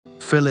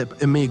Philip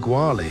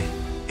Emeagwali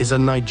is a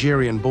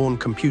Nigerian-born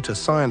computer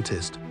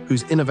scientist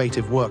whose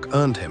innovative work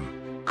earned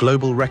him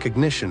global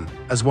recognition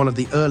as one of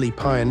the early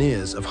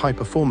pioneers of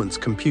high-performance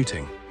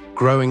computing.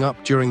 Growing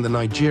up during the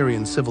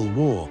Nigerian Civil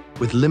War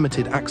with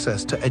limited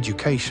access to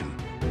education,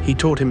 he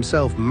taught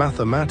himself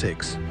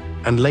mathematics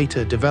and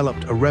later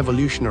developed a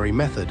revolutionary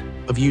method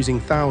of using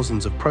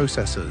thousands of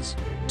processors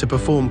to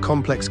perform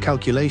complex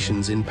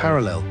calculations in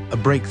parallel, a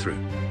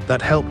breakthrough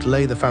that helped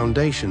lay the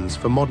foundations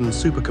for modern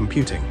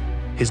supercomputing.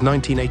 His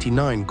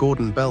 1989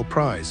 Gordon Bell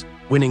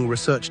Prize-winning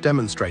research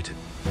demonstrated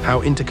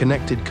how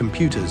interconnected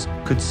computers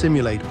could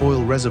simulate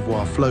oil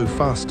reservoir flow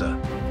faster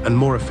and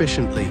more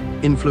efficiently,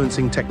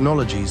 influencing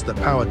technologies that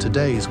power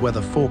today's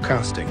weather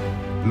forecasting,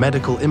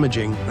 medical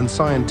imaging, and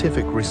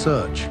scientific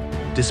research.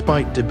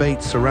 Despite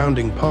debates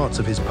surrounding parts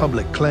of his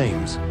public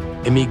claims,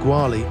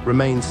 Emeagwali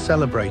remains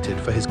celebrated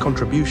for his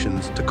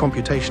contributions to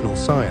computational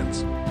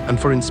science and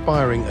for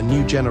inspiring a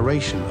new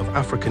generation of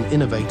African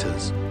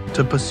innovators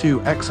to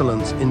pursue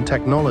excellence in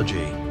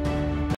technology.